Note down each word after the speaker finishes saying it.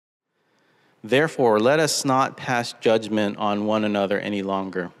Therefore, let us not pass judgment on one another any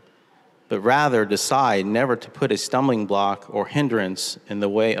longer, but rather decide never to put a stumbling block or hindrance in the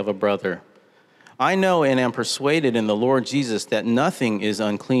way of a brother. I know and am persuaded in the Lord Jesus that nothing is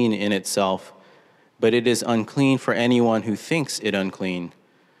unclean in itself, but it is unclean for anyone who thinks it unclean.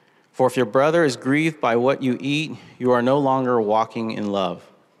 For if your brother is grieved by what you eat, you are no longer walking in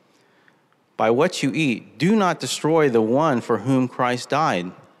love. By what you eat, do not destroy the one for whom Christ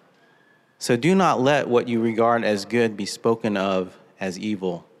died. So do not let what you regard as good be spoken of as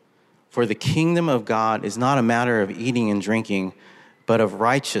evil. For the kingdom of God is not a matter of eating and drinking, but of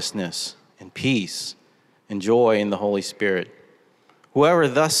righteousness and peace and joy in the Holy Spirit. Whoever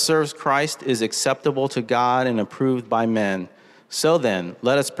thus serves Christ is acceptable to God and approved by men. So then,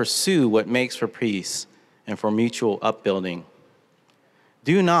 let us pursue what makes for peace and for mutual upbuilding.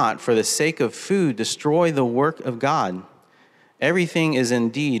 Do not, for the sake of food, destroy the work of God. Everything is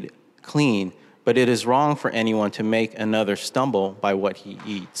indeed clean, but it is wrong for anyone to make another stumble by what he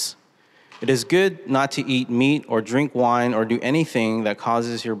eats. It is good not to eat meat or drink wine or do anything that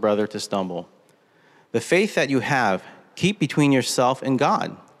causes your brother to stumble. The faith that you have, keep between yourself and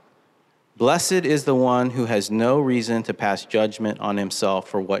God. Blessed is the one who has no reason to pass judgment on himself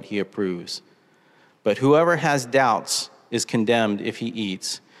for what he approves. But whoever has doubts is condemned if he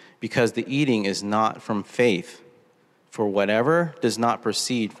eats, because the eating is not from faith. For whatever does not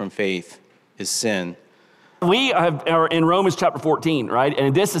proceed from faith is sin. We are in Romans chapter 14, right?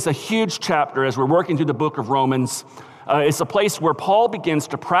 And this is a huge chapter as we're working through the book of Romans. It's a place where Paul begins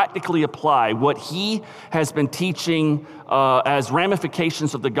to practically apply what he has been teaching as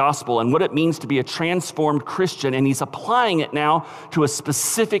ramifications of the gospel and what it means to be a transformed Christian. And he's applying it now to a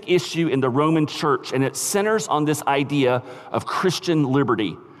specific issue in the Roman church. And it centers on this idea of Christian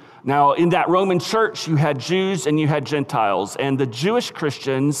liberty. Now, in that Roman church, you had Jews and you had Gentiles, and the Jewish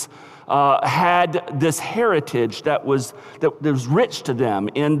Christians had this heritage that was rich to them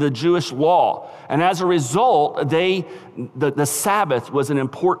in the Jewish law. And as a result, the Sabbath was an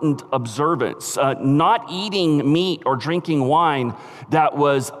important observance. Not eating meat or drinking wine that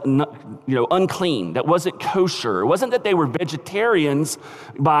was unclean, that wasn't kosher. It wasn't that they were vegetarians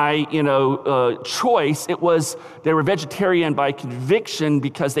by choice. It was they were vegetarian by conviction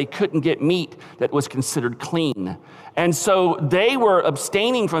because they couldn't get meat that was considered clean. And so they were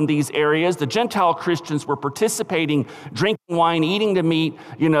abstaining from these areas. The Gentile Christians were participating, drinking wine, eating the meat.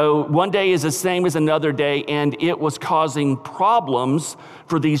 One day is the same as another day, and it was causing problems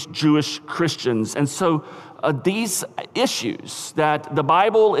for these Jewish Christians. And so these issues that the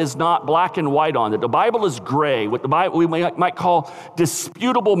Bible is not black and white on, that the Bible is gray, what the Bible we might call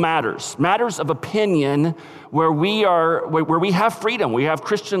disputable matters of opinion, where we have freedom, we have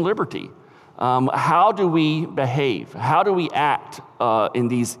Christian liberty. How do we behave? How do we act in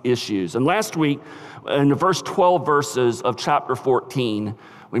these issues? And last week, in the first 12 verses of chapter 14,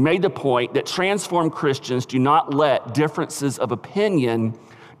 we made the point that transformed Christians do not let differences of opinion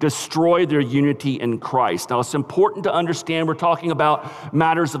destroy their unity in Christ. Now, it's important to understand we're talking about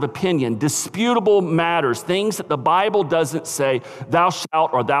matters of opinion, disputable matters, things that the Bible doesn't say, thou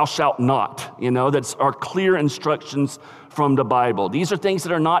shalt or thou shalt not. That's our clear instructions from the Bible. These are things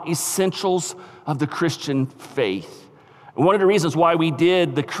that are not essentials of the Christian faith. And one of the reasons why we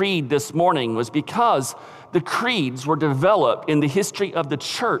did the creed this morning was because the creeds were developed in the history of the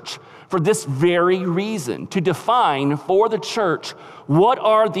church for this very reason, to define for the church what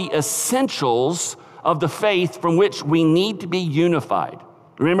are the essentials of the faith from which we need to be unified.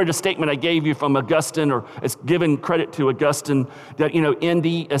 Remember the statement I gave you from Augustine, or it's given credit to Augustine, that in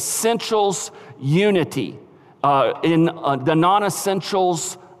the essentials, unity, in the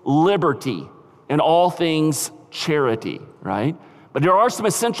non-essentials, liberty, in all things, charity, right? But there are some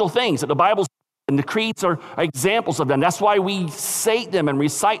essential things that the Bible and the creeds are examples of them. That's why we say them and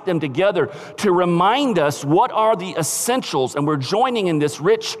recite them together to remind us what are the essentials. And we're joining in this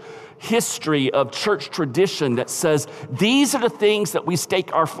rich history of church tradition that says these are the things that we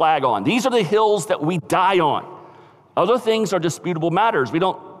stake our flag on. These are the hills that we die on. Other things are disputable matters. We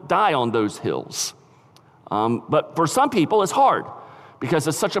don't die on those hills. But for some people, it's hard because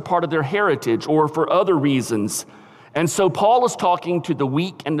it's such a part of their heritage or for other reasons. And so Paul is talking to the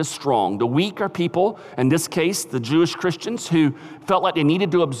weak and the strong. The weak are people, in this case, the Jewish Christians who felt like they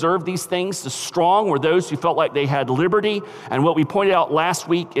needed to observe these things. The strong were those who felt like they had liberty. And what we pointed out last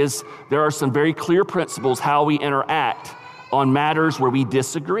week is there are some very clear principles how we interact on matters where we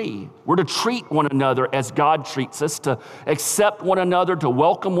disagree. We're to treat one another as God treats us, to accept one another, to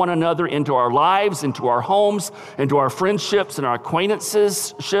welcome one another into our lives, into our homes, into our friendships and our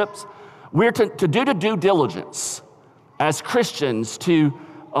acquaintanceships. We're to do the due diligence as Christians to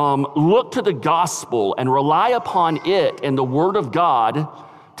look to the gospel and rely upon it and the Word of God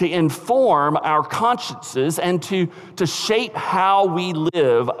to inform our consciences and to shape how we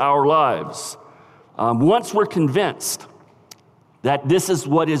live our lives. Once we're convinced that this is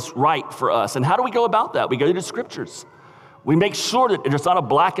what is right for us. And how do we go about that? We go to the Scriptures. We make sure that it's not a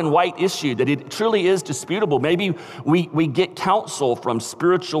black and white issue, that it truly is disputable. Maybe we get counsel from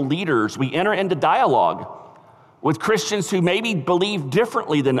spiritual leaders. We enter into dialogue with Christians who maybe believe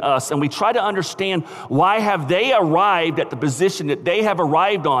differently than us, and we try to understand why have they arrived at the position that they have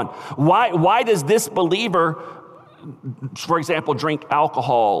arrived on? Why does this believer, for example, drink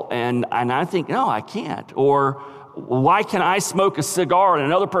alcohol? And I think, no, I can't. Or why can I smoke a cigar? And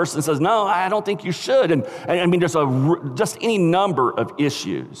another person says, no, I don't think you should. And I mean, there's just any number of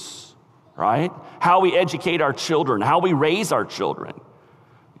issues, right? How we educate our children, how we raise our children,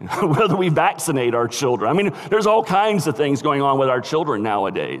 whether we vaccinate our children. I mean, there's all kinds of things going on with our children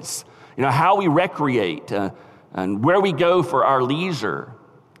nowadays. How we recreate and where we go for our leisure.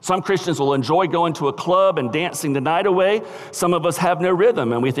 Some Christians will enjoy going to a club and dancing the night away. Some of us have no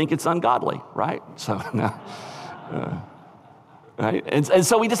rhythm and we think it's ungodly, right? So, no. Right? And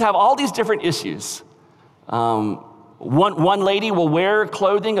so we just have all these different issues. One lady will wear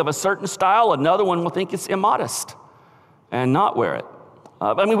clothing of a certain style, another one will think it's immodest and not wear it.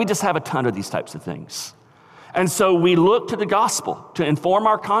 We just have a ton of these types of things. And so we look to the gospel to inform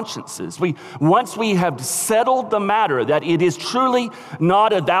our consciences. Once we have settled the matter that it is truly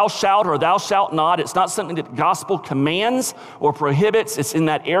not a thou shalt or thou shalt not, it's not something that the gospel commands or prohibits, it's in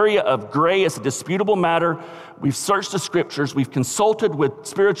that area of gray, it's a disputable matter. We've searched the Scriptures, we've consulted with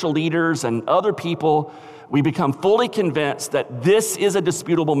spiritual leaders and other people. We become fully convinced that this is a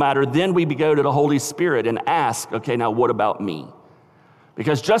disputable matter. Then we go to the Holy Spirit and ask, okay, now what about me?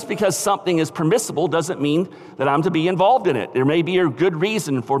 Because just because something is permissible doesn't mean that I'm to be involved in it. There may be a good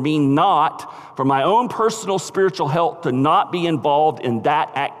reason for me not, for my own personal spiritual health, to not be involved in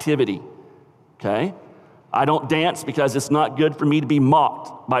that activity, okay? I don't dance because it's not good for me to be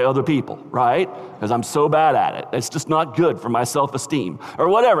mocked by other people, right? Because I'm so bad at it. It's just not good for my self-esteem or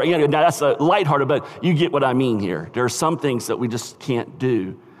whatever. Now that's a lighthearted, but you get what I mean here. There are some things that we just can't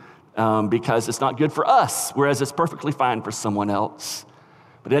do because it's not good for us, whereas it's perfectly fine for someone else.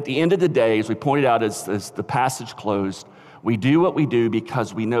 But at the end of the day, as we pointed out as the passage closed, we do what we do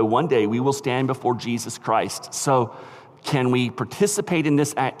because we know one day we will stand before Jesus Christ. So can we participate in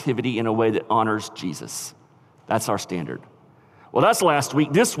this activity in a way that honors Jesus? That's our standard. Well, that's last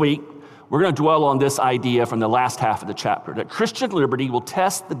week. This week, we're going to dwell on this idea from the last half of the chapter, that Christian liberty will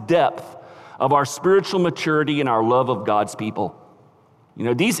test the depth of our spiritual maturity and our love of God's people.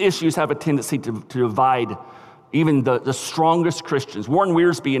 These issues have a tendency to divide even the strongest Christians. Warren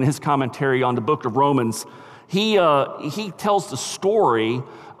Wiersbe, in his commentary on the book of Romans, he tells the story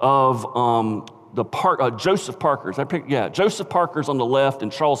of Joseph Parker's. Joseph Parker's on the left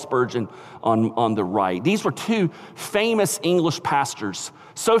and Charles Spurgeon on the right. These were two famous English pastors,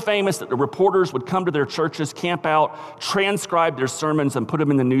 so famous that the reporters would come to their churches, camp out, transcribe their sermons, and put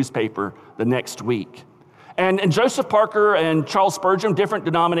them in the newspaper the next week. And Joseph Parker and Charles Spurgeon, different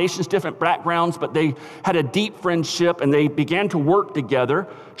denominations, different backgrounds, but they had a deep friendship and they began to work together.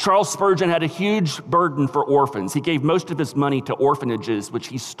 Charles Spurgeon had a huge burden for orphans. He gave most of his money to orphanages, which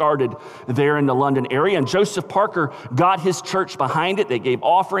he started there in the London area. And Joseph Parker got his church behind it. They gave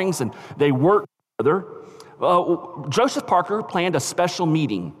offerings and they worked together. Joseph Parker planned a special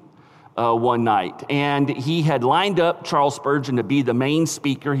meeting one night, and he had lined up Charles Spurgeon to be the main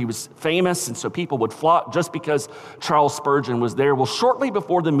speaker. He was famous, and so people would flock just because Charles Spurgeon was there. Well, shortly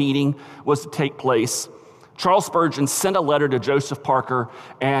before the meeting was to take place, Charles Spurgeon sent a letter to Joseph Parker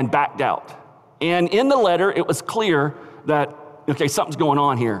and backed out. And in the letter, it was clear that, okay, something's going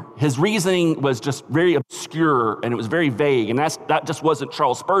on here. His reasoning was just very obscure, and it was very vague, and that just wasn't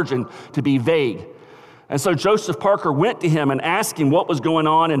Charles Spurgeon to be vague. And so Joseph Parker went to him and asked him what was going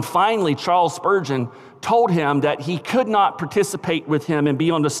on. And finally, Charles Spurgeon told him that he could not participate with him and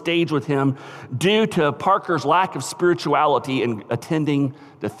be on the stage with him due to Parker's lack of spirituality in attending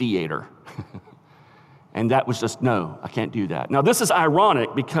the theater. And that was just, no, I can't do that. Now, this is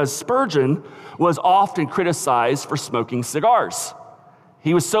ironic because Spurgeon was often criticized for smoking cigars.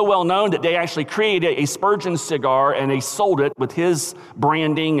 He was so well known that they actually created a Spurgeon cigar and they sold it with his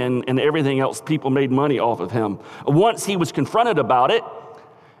branding and everything else. People made money off of him. Once he was confronted about it,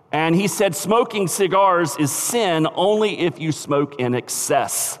 and he said, smoking cigars is sin only if you smoke in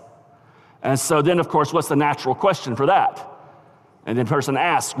excess. And so then, of course, what's the natural question for that? And then the person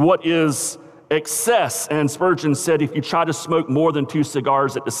asked, what is excess? And Spurgeon said, if you try to smoke more than 2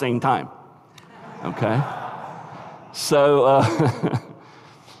 cigars at the same time. Okay? So,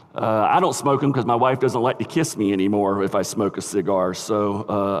 I don't smoke them because my wife doesn't like to kiss me anymore if I smoke a cigar,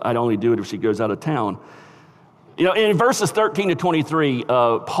 so I'd only do it if she goes out of town. You know, in verses 13 to 23,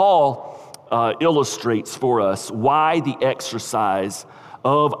 Paul illustrates for us why the exercise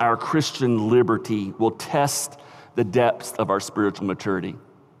of our Christian liberty will test the depths of our spiritual maturity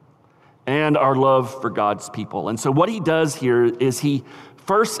and our love for God's people. And so what he does here is he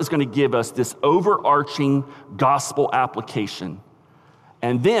first is going to give us this overarching gospel application.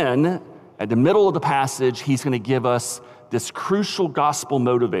 And then at the middle of the passage, he's going to give us this crucial gospel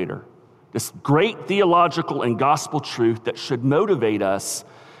motivator, this great theological and gospel truth that should motivate us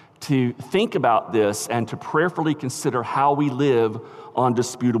to think about this and to prayerfully consider how we live on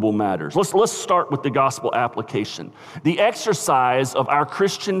disputable matters. Let's start with the gospel application. The exercise of our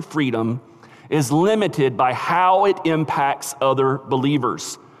Christian freedom is limited by how it impacts other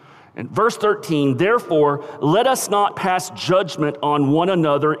believers. In verse 13, therefore, let us not pass judgment on one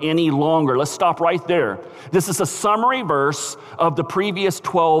another any longer. Let's stop right there. This is a summary verse of the previous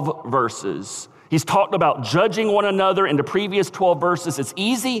 12 verses. He's talked about judging one another in the previous 12 verses. It's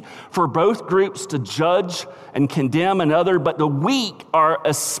easy for both groups to judge and condemn another, but the weak are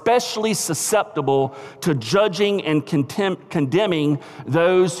especially susceptible to judging and condemning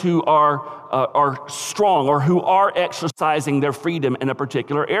those who are strong or who are exercising their freedom in a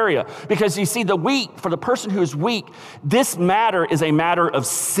particular area. Because you see, the weak, for the person who is weak, this matter is a matter of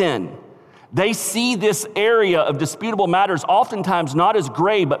sin. They see this area of disputable matters oftentimes not as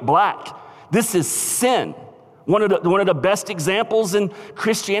gray, but black. This is sin. One of the best examples in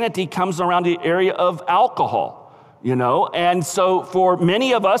Christianity comes around the area of alcohol. You know, and so for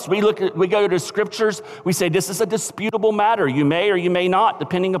many of us, we go to the scriptures, we say this is a disputable matter. You may or you may not,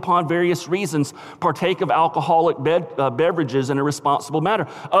 depending upon various reasons, partake of alcoholic beverages in a responsible manner.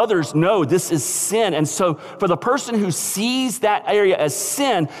 Others know this is sin. And so for the person who sees that area as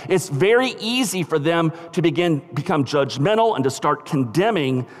sin, it's very easy for them to become judgmental and to start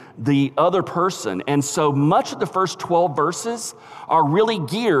condemning the other person. And so much of the first 12 verses are really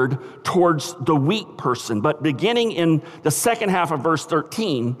geared towards the weak person. But beginning in the second half of verse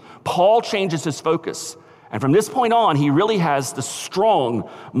 13, Paul changes his focus. And from this point on, he really has the strong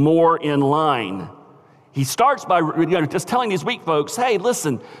more in line. He starts by just telling these weak folks, hey,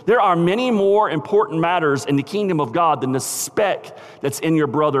 listen, there are many more important matters in the kingdom of God than the speck that's in your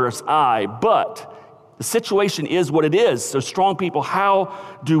brother's eye. But the situation is what it is. So strong people, how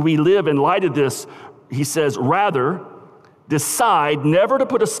do we live in light of this? He says, rather, decide never to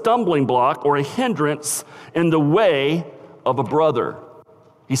put a stumbling block or a hindrance in the way of a brother.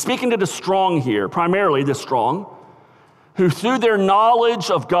 He's speaking to the strong here, primarily the strong, who through their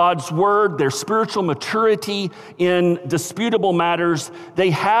knowledge of God's word, their spiritual maturity in disputable matters, they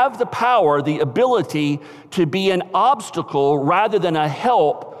have the power, the ability to be an obstacle rather than a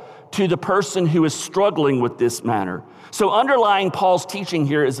help to the person who is struggling with this matter. So underlying Paul's teaching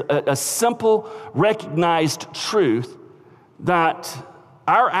here is a simple, recognized truth that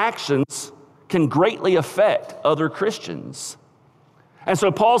our actions can greatly affect other Christians. And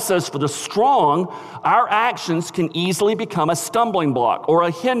so Paul says for the strong, our actions can easily become a stumbling block or a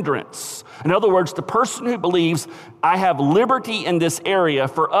hindrance. In other words, the person who believes I have liberty in this area,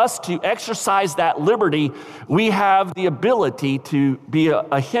 for us to exercise that liberty, we have the ability to be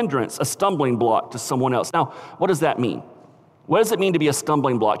a hindrance, a stumbling block to someone else. Now, what does that mean? What does it mean to be a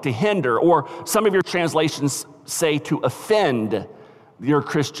stumbling block, to hinder, or some of your translations say to offend your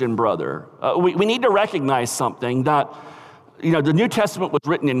Christian brother? We need to recognize something that, you know, the New Testament was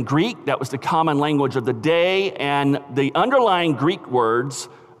written in Greek. That was the common language of the day. And the underlying Greek words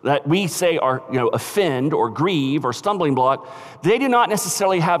that we say are, offend or grieve or stumbling block, they do not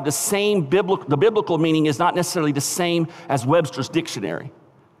necessarily have the same the biblical meaning is not necessarily the same as Webster's dictionary.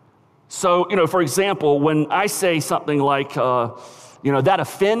 So, for example, when I say something like, that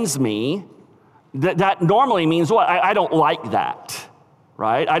offends me, that normally means what? I don't like that,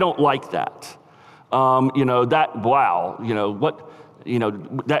 right? I don't like that. That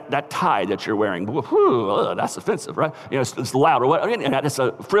tie that you're wearing, that's offensive, right? It's loud or what? And that's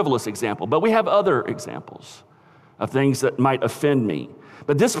a frivolous example. But we have other examples of things that might offend me.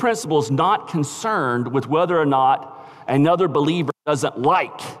 But this principle is not concerned with whether or not another believer doesn't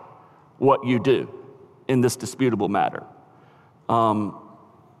like what you do in this disputable matter.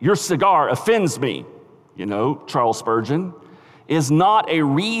 Your cigar offends me, Charles Spurgeon, is not a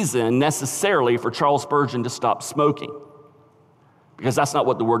reason necessarily for Charles Spurgeon to stop smoking, because that's not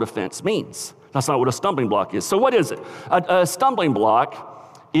what the word offense means. That's not what a stumbling block is. So what is it? A stumbling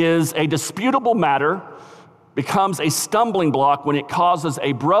block is a disputable matter becomes a stumbling block when it causes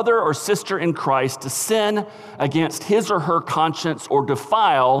a brother or sister in Christ to sin against his or her conscience or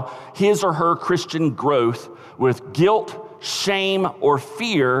defile his or her Christian growth with guilt, shame, or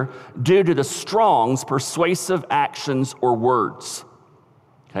fear due to the strong's persuasive actions or words.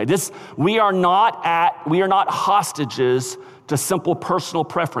 Okay, we are not hostages to simple personal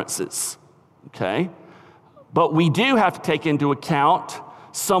preferences. Okay, but we do have to take into account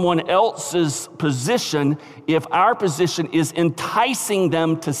someone else's position if our position is enticing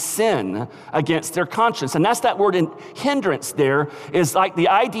them to sin against their conscience. And that's that word in hindrance there, is like the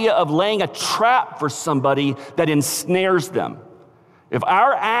idea of laying a trap for somebody that ensnares them. If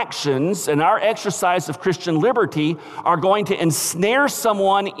our actions and our exercise of Christian liberty are going to ensnare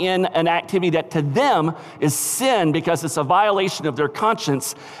someone in an activity that to them is sin because it's a violation of their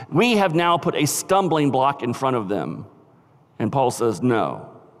conscience, we have now put a stumbling block in front of them. And Paul says, no,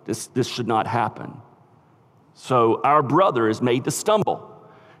 this should not happen. So our brother is made to stumble,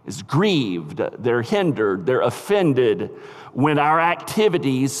 is grieved, they're hindered, they're offended when our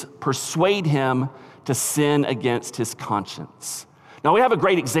activities persuade him to sin against his conscience. Now, we have a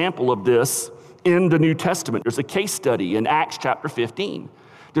great example of this in the New Testament. There's a case study in Acts chapter 15.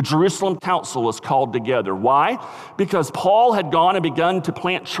 The Jerusalem Council was called together. Why? Because Paul had gone and begun to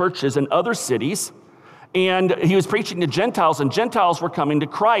plant churches in other cities, and he was preaching to Gentiles, and Gentiles were coming to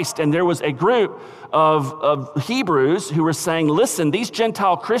Christ. And there was a group of Hebrews who were saying, listen, these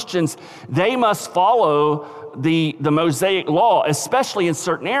Gentile Christians, they must follow the Mosaic law, especially in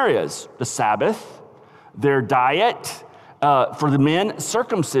certain areas. The Sabbath, their diet, for the men,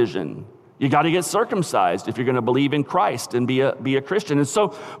 circumcision. You got to get circumcised if you're going to believe in Christ and be a Christian. And so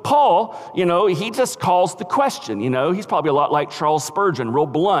Paul, he just calls the question. He's probably a lot like Charles Spurgeon, real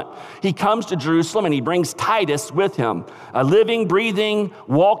blunt. He comes to Jerusalem and he brings Titus with him, a living, breathing,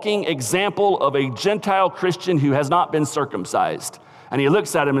 walking example of a Gentile Christian who has not been circumcised. And he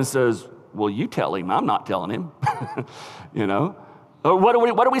looks at him and says, well, you tell him. I'm not telling him. What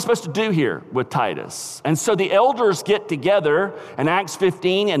are we supposed to do here with Titus? And so the elders get together in Acts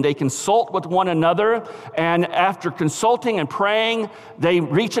 15 and they consult with one another. And after consulting and praying, they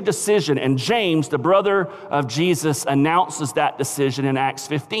reach a decision. And James, the brother of Jesus, announces that decision in Acts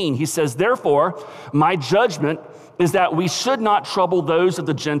 15. He says, therefore, my judgment is that we should not trouble those of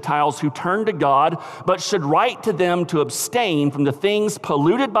the Gentiles who turn to God, but should write to them to abstain from the things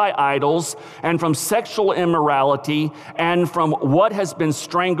polluted by idols and from sexual immorality and from what has been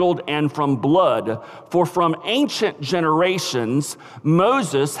strangled and from blood. For from ancient generations,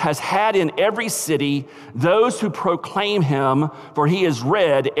 Moses has had in every city those who proclaim him, for he is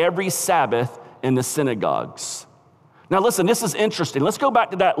read every Sabbath in the synagogues. Now listen, this is interesting. Let's go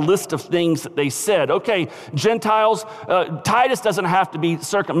back to that list of things that they said. Okay, Gentiles, Titus doesn't have to be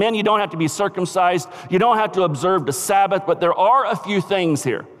men, you don't have to be circumcised. You don't have to observe the Sabbath, but there are a few things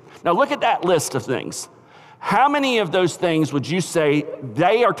here. Now look at that list of things. How many of those things would you say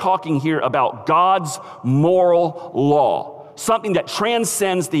they are talking here about God's moral law, something that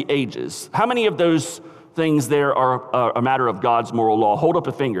transcends the ages? How many of those things there are a matter of God's moral law? Hold up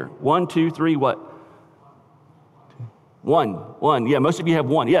a finger. 1, 2, 3, what? One. Yeah, most of you have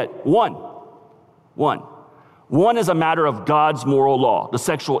one. Yeah, one. One is a matter of God's moral law, the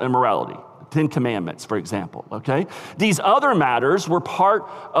sexual immorality, the 10 Commandments, for example, okay? These other matters were part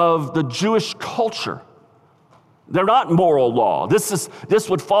of the Jewish culture. They're not moral law. This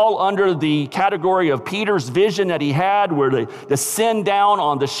would fall under the category of Peter's vision that he had, where the sin down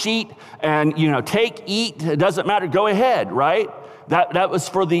on the sheet and, take, eat, it doesn't matter, go ahead, right? That was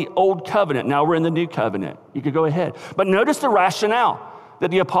for the old covenant. Now we're in the new covenant. You could go ahead. But notice the rationale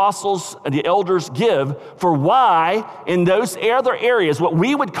that the apostles and the elders give for why in those other areas, what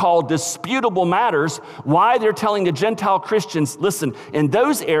we would call disputable matters, why they're telling the Gentile Christians, listen, in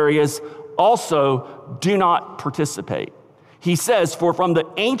those areas also do not participate. He says, for from the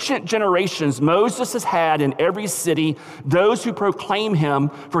ancient generations, Moses has had in every city those who proclaim him,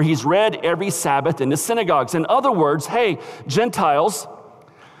 for he's read every Sabbath in the synagogues. In other words, hey, Gentiles,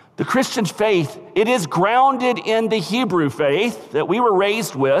 the Christian faith, it is grounded in the Hebrew faith that we were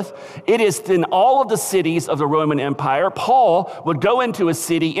raised with. It is in all of the cities of the Roman Empire. Paul would go into a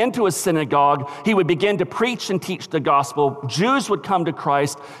city, into a synagogue. He would begin to preach and teach the gospel. Jews would come to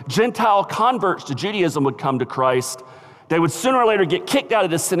Christ. Gentile converts to Judaism would come to Christ. They would sooner or later get kicked out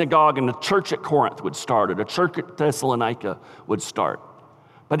of the synagogue and the church at Corinth would start, or the church at Thessalonica would start.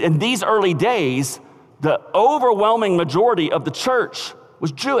 But in these early days, the overwhelming majority of the church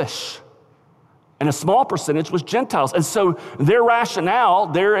was Jewish, and a small percentage was Gentiles. And so their rationale,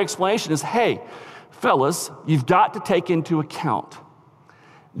 their explanation is, hey, fellas, you've got to take into account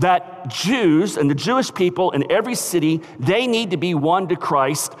that Jews and the Jewish people in every city, they need to be won to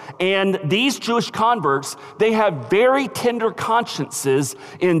Christ. And these Jewish converts, they have very tender consciences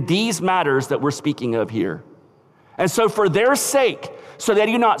in these matters that we're speaking of here. And so for their sake, so that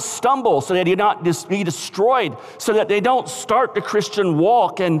you not stumble, so that you not be destroyed, so that they don't start the Christian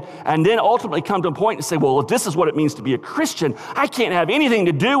walk and then ultimately come to a point and say, well, if this is what it means to be a Christian, I can't have anything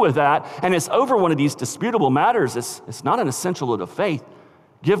to do with that. And it's over one of these disputable matters. It's not an essential of the faith.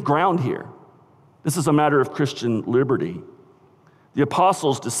 Give ground here. This is a matter of Christian liberty. The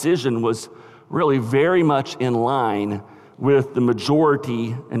apostles' decision was really very much in line with the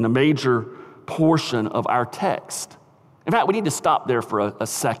majority and the major portion of our text. In fact, we need to stop there for a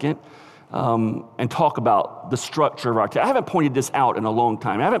second and talk about the structure of our text. I haven't pointed this out in a long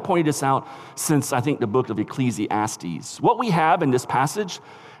time. I haven't pointed this out since, I think, the book of Ecclesiastes. What we have in this passage,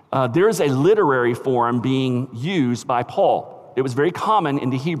 there is a literary form being used by Paul. It was very common in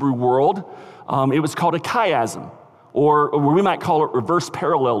the Hebrew world. It was called a chiasm, or we might call it reverse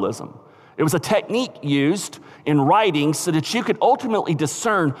parallelism. It was a technique used in writing so that you could ultimately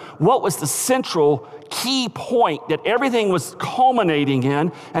discern what was the central key point that everything was culminating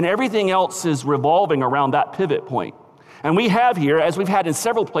in, and everything else is revolving around that pivot point. And we have here, as we've had in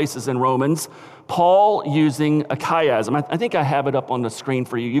several places in Romans, Paul using a chiasm. I think I have it up on the screen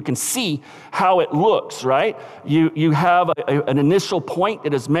for you. You can see how it looks, right? You have an initial point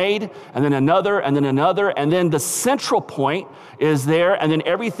that is made, and then another, and then another, and then the central point is there, and then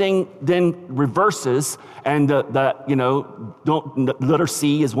everything then reverses, and the letter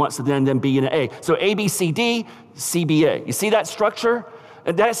C is once then B and A. So A, B, C, D, C, B, A. You see that structure?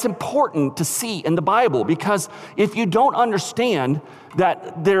 And that's important to see in the Bible, because if you don't understand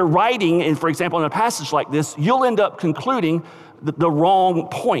that they're writing, and for example, in a passage like this, you'll end up concluding the wrong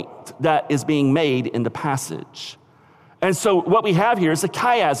point that is being made in the passage. And so what we have here is a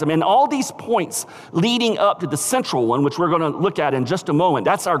chiasm, and all these points leading up to the central one, which we're going to look at in just a moment.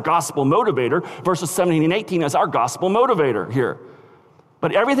 That's our gospel motivator. Verses 17 and 18 is our gospel motivator here.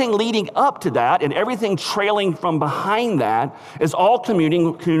 But everything leading up to that and everything trailing from behind that is all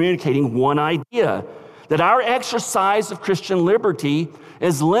communicating one idea, that our exercise of Christian liberty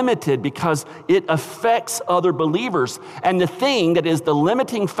is limited because it affects other believers. And the thing that is the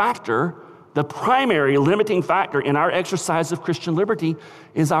limiting factor, the primary limiting factor in our exercise of Christian liberty,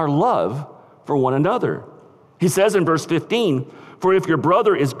 is our love for one another. He says in verse 15, "For if your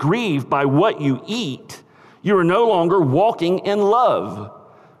brother is grieved by what you eat, you are no longer walking in love.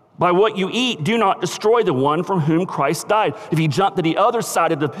 By what you eat, do not destroy the one from whom Christ died." If you jump to the other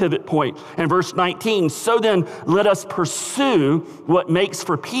side of the pivot point in verse 19, "So then let us pursue what makes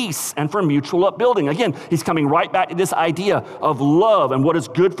for peace and for mutual upbuilding." Again, he's coming right back to this idea of love and what is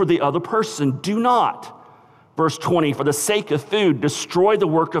good for the other person. Do not. Verse 20, "For the sake of food, destroy the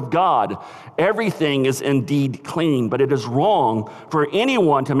work of God. Everything is indeed clean, but it is wrong for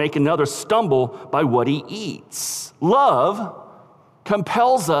anyone to make another stumble by what he eats." Love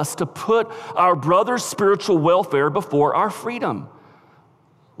compels us to put our brother's spiritual welfare before our freedom.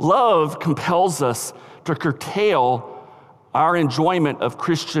 Love compels us to curtail our enjoyment of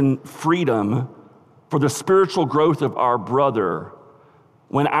Christian freedom for the spiritual growth of our brother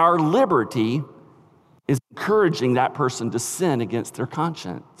when our liberty is encouraging that person to sin against their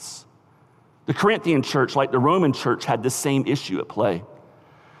conscience. The Corinthian church, like the Roman church, had the same issue at play.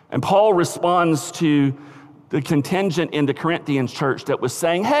 And Paul responds to the contingent in the Corinthian church that was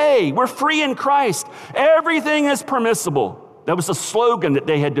saying, "Hey, we're free in Christ. Everything is permissible." That was a slogan that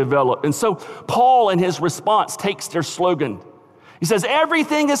they had developed. And so Paul, in his response, takes their slogan. He says,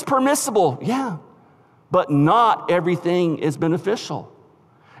 "Everything is permissible." Yeah, but not everything is beneficial.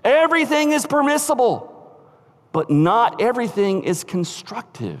 Everything is permissible, but not everything is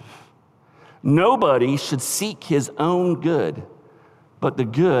constructive. Nobody should seek his own good, but the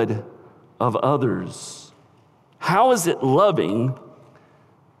good of others. How is it loving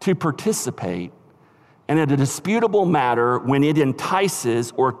to participate in a disputable matter when it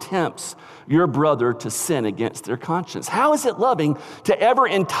entices or tempts your brother to sin against their conscience? How is it loving to ever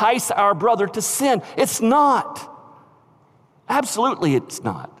entice our brother to sin? It's not. Absolutely, it's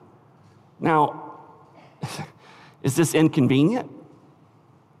not. Now, is this inconvenient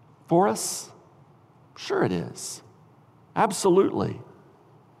for us? Sure it is. Absolutely.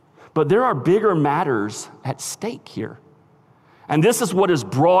 But there are bigger matters at stake here. And this is what is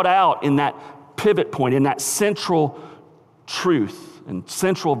brought out in that pivot point, in that central truth and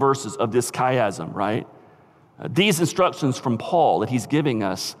central verses of this chiasm, right? These instructions from Paul that he's giving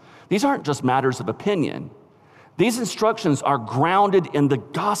us, these aren't just matters of opinion. These instructions are grounded in the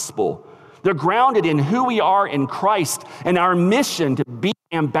gospel. They're grounded in who we are in Christ and our mission to be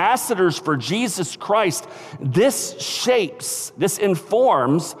ambassadors for Jesus Christ, this shapes, this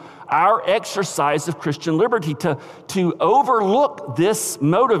informs our exercise of Christian liberty. To overlook this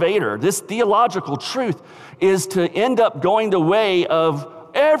motivator, this theological truth, is to end up going the way of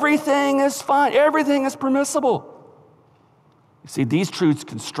everything is fine, everything is permissible. You see, these truths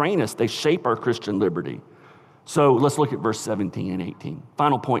constrain us. They shape our Christian liberty. So let's look at verse 17 and 18.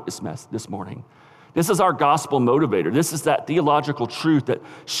 Final point this morning. This is our gospel motivator. This is that theological truth that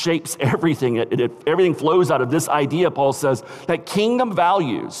shapes everything. Everything flows out of this idea, Paul says, that kingdom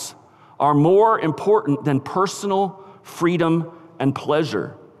values are more important than personal freedom and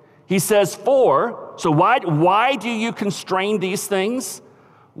pleasure. He says, so why do you constrain these things?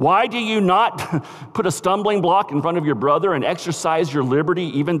 Why do you not put a stumbling block in front of your brother and exercise your liberty,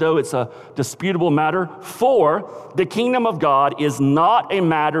 even though it's a disputable matter? For the kingdom of God is not a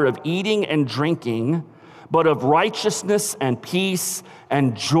matter of eating and drinking, but of righteousness and peace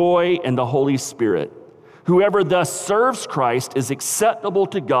and joy in the Holy Spirit. Whoever thus serves Christ is acceptable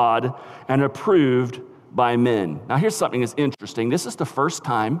to God and approved by men. Now here's something that's interesting. This is the first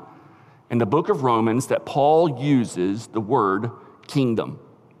time in the book of Romans that Paul uses the word kingdom.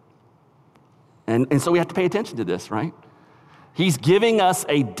 And so we have to pay attention to this, right? He's giving us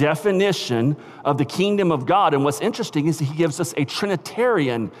a definition of the kingdom of God. And what's interesting is he gives us a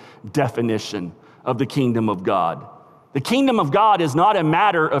Trinitarian definition of the kingdom of God. The kingdom of God is not a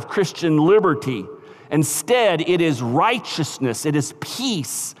matter of Christian liberty. Instead, it is righteousness, it is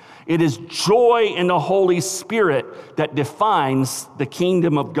peace, it is joy in the Holy Spirit that defines the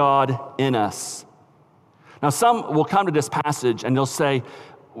kingdom of God in us. Now, some will come to this passage and they'll say,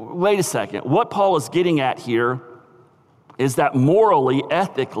 wait a second, what Paul is getting at here is that morally,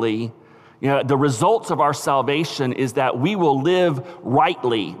 ethically, the results of our salvation is that we will live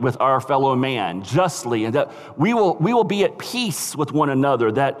rightly with our fellow man, justly, and that we will be at peace with one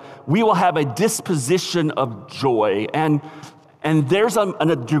another, that we will have a disposition of joy. And there's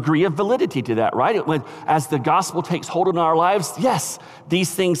a degree of validity to that, right? As the gospel takes hold in our lives, yes,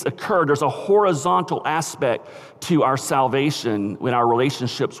 these things occur. There's a horizontal aspect to our salvation in our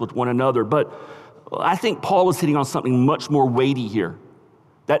relationships with one another. But I think Paul is hitting on something much more weighty here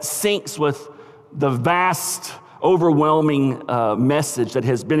that syncs with the vast, overwhelming message that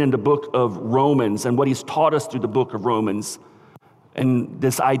has been in the book of Romans and what he's taught us through the book of Romans, and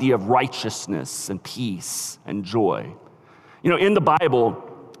this idea of righteousness and peace and joy. In the Bible,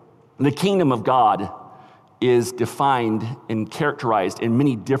 the kingdom of God is defined and characterized in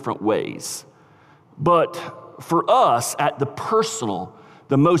many different ways. But for us, at the personal,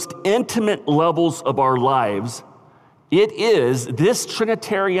 the most intimate levels of our lives, it is this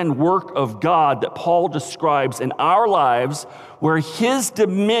Trinitarian work of God that Paul describes in our lives, where his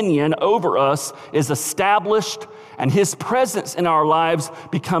dominion over us is established and his presence in our lives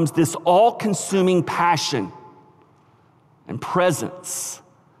becomes this all-consuming passion and presence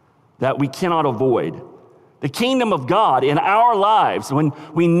that we cannot avoid. The kingdom of God in our lives, when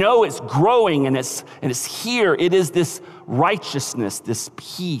we know it's growing and it's here, it is this righteousness, this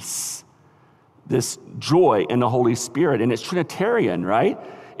peace, this joy in the Holy Spirit. And it's Trinitarian, right?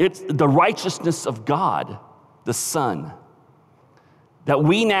 It's the righteousness of God, the Son, that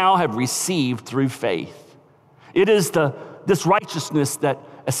we now have received through faith. It is this righteousness that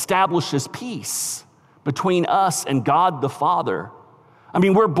establishes peace between us and God the Father. I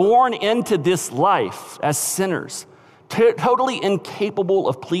mean, we're born into this life as sinners, totally incapable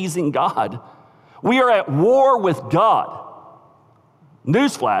of pleasing God. We are at war with God.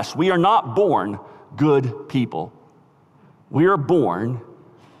 Newsflash, we are not born good people. We are born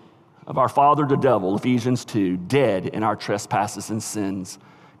of our father, the devil, Ephesians 2, dead in our trespasses and sins,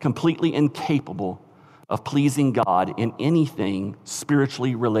 completely incapable of pleasing God in anything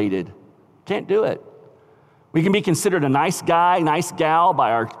spiritually related. Can't do it. We can be considered a nice guy, nice gal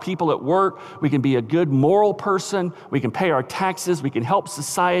by our people at work. We can be a good moral person. We can pay our taxes. We can help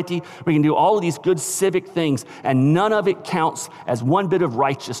society. We can do all of these good civic things, and none of it counts as one bit of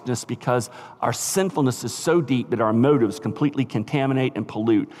righteousness because our sinfulness is so deep that our motives completely contaminate and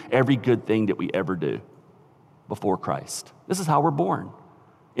pollute every good thing that we ever do before Christ. This is how we're born,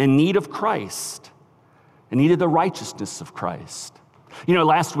 in need of Christ, in need of the righteousness of Christ.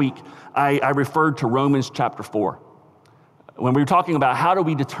 Last week, I referred to Romans chapter 4. When we were talking about how do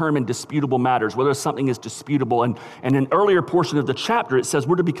we determine disputable matters, whether something is disputable. And in an earlier portion of the chapter, it says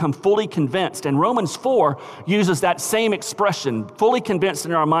we're to become fully convinced. And Romans 4 uses that same expression, fully convinced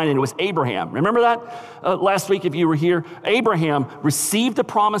in our mind, and it was Abraham. Remember that last week if you were here? Abraham received the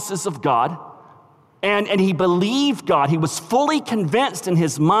promises of God. And he believed God. He was fully convinced in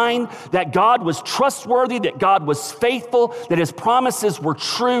his mind that God was trustworthy, that God was faithful, that his promises were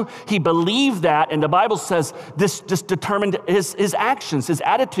true. He believed that, and the Bible says this just determined his actions, his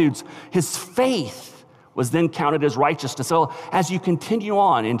attitudes. His faith was then counted as righteousness. So as you continue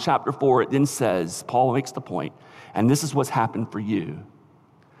on in chapter 4, it then says, Paul makes the point, and this is what's happened for you.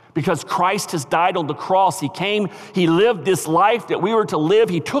 Because Christ has died on the cross. He came, he lived this life that we were to live.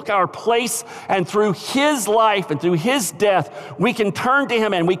 He took our place, and through his life and through his death, we can turn to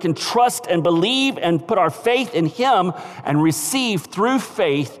him and we can trust and believe and put our faith in him and receive through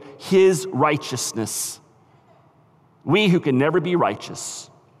faith his righteousness. We who can never be righteous.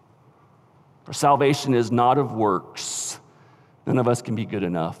 For salvation is not of works. None of us can be good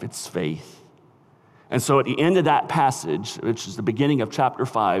enough. It's faith. And so at the end of that passage, which is the beginning of chapter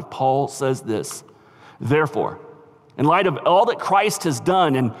 5, Paul says this, therefore, in light of all that Christ has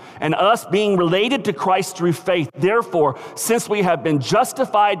done and us being related to Christ through faith, therefore, since we have been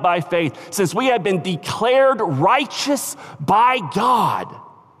justified by faith, since we have been declared righteous by God,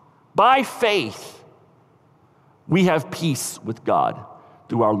 by faith, we have peace with God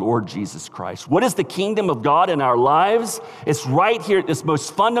through our Lord Jesus Christ. What is the kingdom of God in our lives? It's right here at this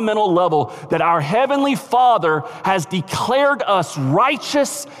most fundamental level that our Heavenly Father has declared us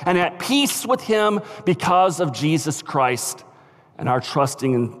righteous and at peace with him because of Jesus Christ and our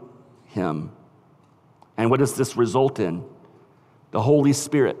trusting in him. And what does this result in? The Holy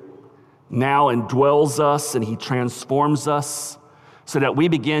Spirit now indwells us and he transforms us so that we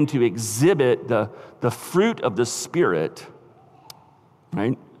begin to exhibit the fruit of the Spirit,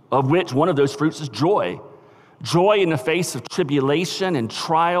 right? Of which one of those fruits is joy. Joy in the face of tribulation and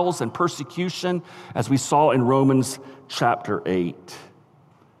trials and persecution, as we saw in Romans chapter 8.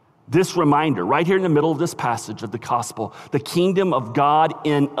 This reminder, right here in the middle of this passage of the gospel, the kingdom of God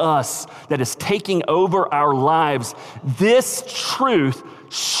in us that is taking over our lives, this truth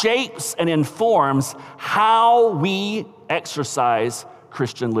shapes and informs how we exercise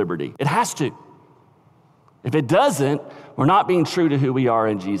Christian liberty. It has to. If it doesn't, we're not being true to who we are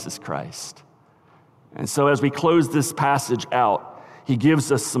in Jesus Christ. And so as we close this passage out, he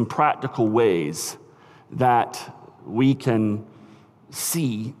gives us some practical ways that we can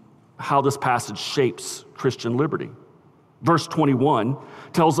see how this passage shapes Christian liberty. Verse 21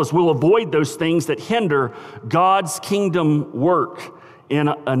 tells us we'll avoid those things that hinder God's kingdom work in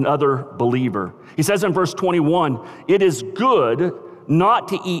another believer. He says in verse 21, it is good not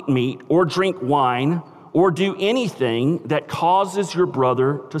to eat meat or drink wine or do anything that causes your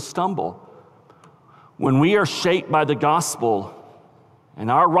brother to stumble. When we are shaped by the gospel and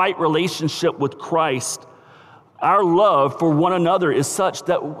our right relationship with Christ, our love for one another is such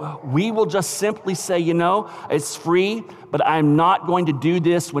that we will just simply say, you know, it's free, but I'm not going to do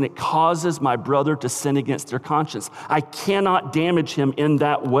this when it causes my brother to sin against their conscience. I cannot damage him in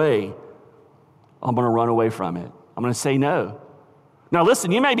that way. I'm going to run away from it. I'm going to say no. Now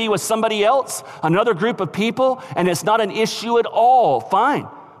listen, you may be with somebody else, another group of people, and it's not an issue at all. Fine.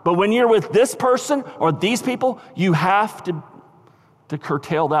 But when you're with this person or these people, you have to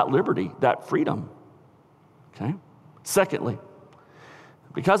curtail that liberty, that freedom. Okay? Secondly,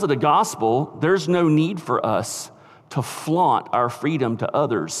 because of the gospel, there's no need for us to flaunt our freedom to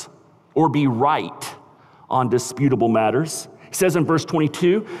others or be right on disputable matters. He says in verse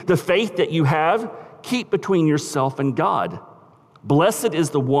 22, the faith that you have, keep between yourself and God. Blessed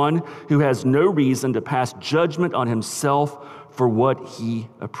is the one who has no reason to pass judgment on himself for what he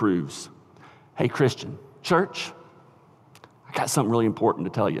approves. Hey, Christian, church, I got something really important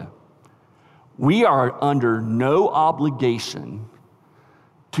to tell you. We are under no obligation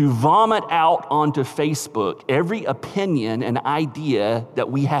to vomit out onto Facebook every opinion and idea that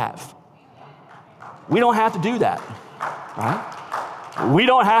we have. We don't have to do that, right? We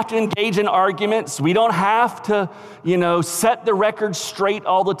don't have to engage in arguments. We don't have to, set the record straight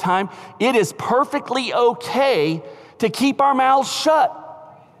all the time. It is perfectly okay to keep our mouths shut.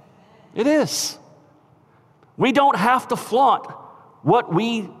 It is. We don't have to flaunt what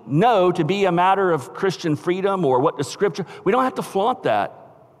we know to be a matter of Christian freedom or what the scripture, we don't have to flaunt that.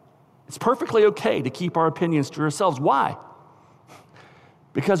 It's perfectly okay to keep our opinions to ourselves. Why?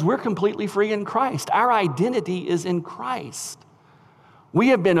 Because we're completely free in Christ. Our identity is in Christ. We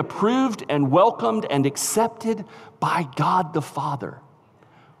have been approved and welcomed and accepted by God the Father.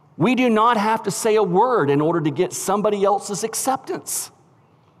 We do not have to say a word in order to get somebody else's acceptance.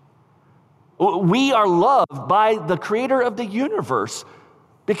 We are loved by the creator of the universe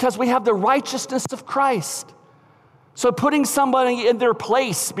because we have the righteousness of Christ. So putting somebody in their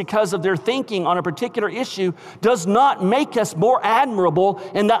place because of their thinking on a particular issue does not make us more admirable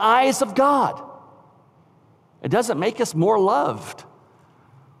in the eyes of God. It doesn't make us more loved.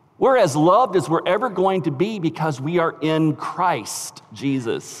 We're as loved as we're ever going to be because we are in Christ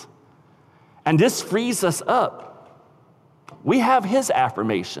Jesus. And this frees us up. We have his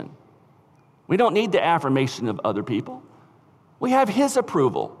affirmation. We don't need the affirmation of other people. We have his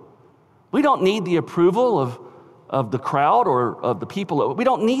approval. We don't need the approval of the crowd or of the people. We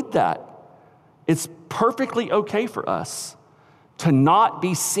don't need that. It's perfectly okay for us to not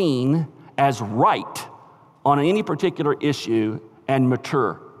be seen as right on any particular issue and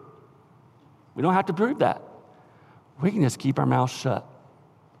mature. We don't have to prove that. We can just keep our mouths shut.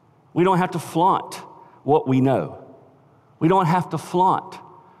 We don't have to flaunt what we know. We don't have to flaunt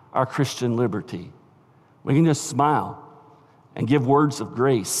our Christian liberty. We can just smile and give words of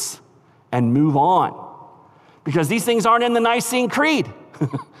grace and move on. Because these things aren't in the Nicene Creed.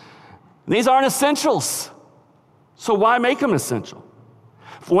 These aren't essentials. So why make them essential?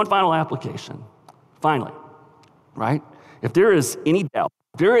 For one final application. Finally, right? If there is any doubt,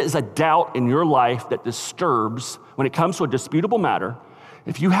 if there is a doubt in your life that disturbs when it comes to a disputable matter,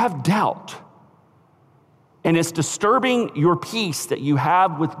 if you have doubt and it's disturbing your peace that you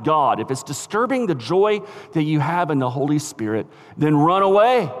have with God, if it's disturbing the joy that you have in the Holy Spirit, then run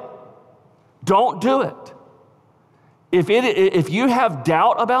away. Don't do it. If you have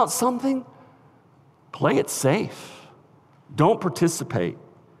doubt about something, play it safe. Don't participate.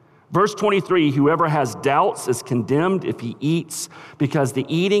 Verse 23, whoever has doubts is condemned if he eats, because the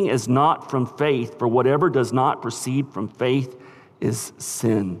eating is not from faith, for whatever does not proceed from faith is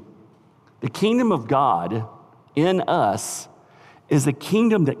sin. The kingdom of God in us is a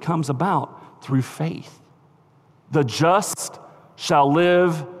kingdom that comes about through faith. The just shall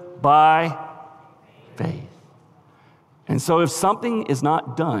live by faith. And so if something is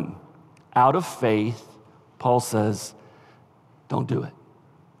not done out of faith, Paul says, don't do it.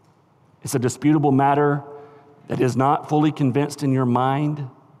 It's a disputable matter that is not fully convinced in your mind,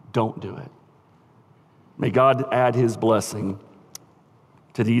 don't do it. May God add his blessing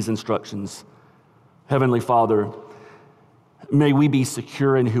to these instructions. Heavenly Father, may we be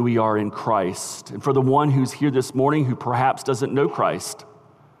secure in who we are in Christ. And for the one who's here this morning who perhaps doesn't know Christ,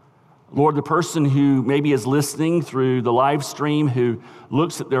 Lord, the person who maybe is listening through the live stream, who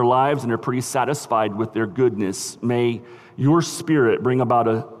looks at their lives and are pretty satisfied with their goodness, may your Spirit bring about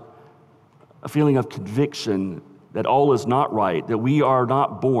a feeling of conviction that all is not right, that we are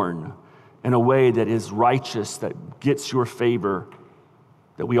not born in a way that is righteous, that gets your favor,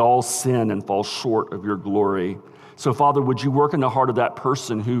 that we all sin and fall short of your glory. So, Father, would you work in the heart of that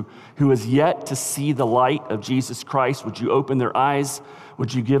person who is yet to see the light of Jesus Christ? Would you open their eyes?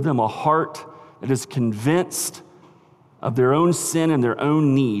 Would you give them a heart that is convinced of their own sin and their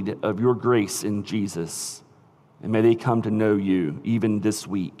own need of your grace in Jesus? And may they come to know you even this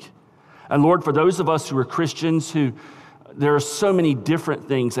week. And Lord, for those of us who are Christians, who there are so many different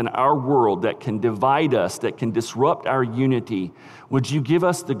things in our world that can divide us, that can disrupt our unity, would you give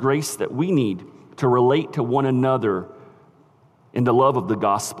us the grace that we need to relate to one another in the love of the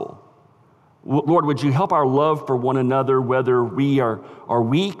gospel? Lord, would you help our love for one another, whether we are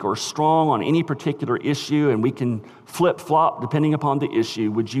weak or strong on any particular issue, and we can flip-flop depending upon the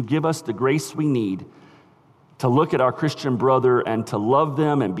issue. Would you give us the grace we need to look at our Christian brother and to love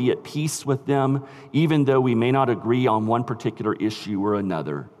them and be at peace with them, even though we may not agree on one particular issue or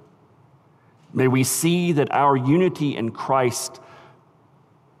another. May we see that our unity in Christ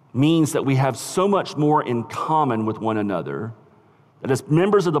means that we have so much more in common with one another, that as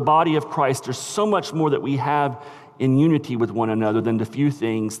members of the body of Christ, there's so much more that we have in unity with one another than the few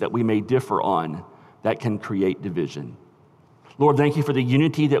things that we may differ on that can create division. Lord, thank you for the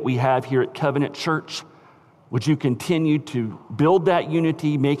unity that we have here at Covenant Church. Would you continue to build that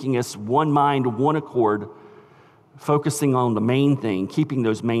unity, making us one mind, one accord, focusing on the main thing, keeping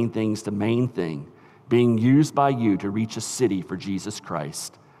those main things the main thing, being used by you to reach a city for Jesus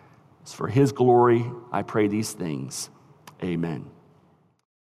Christ. It's for his glory, I pray these things. Amen.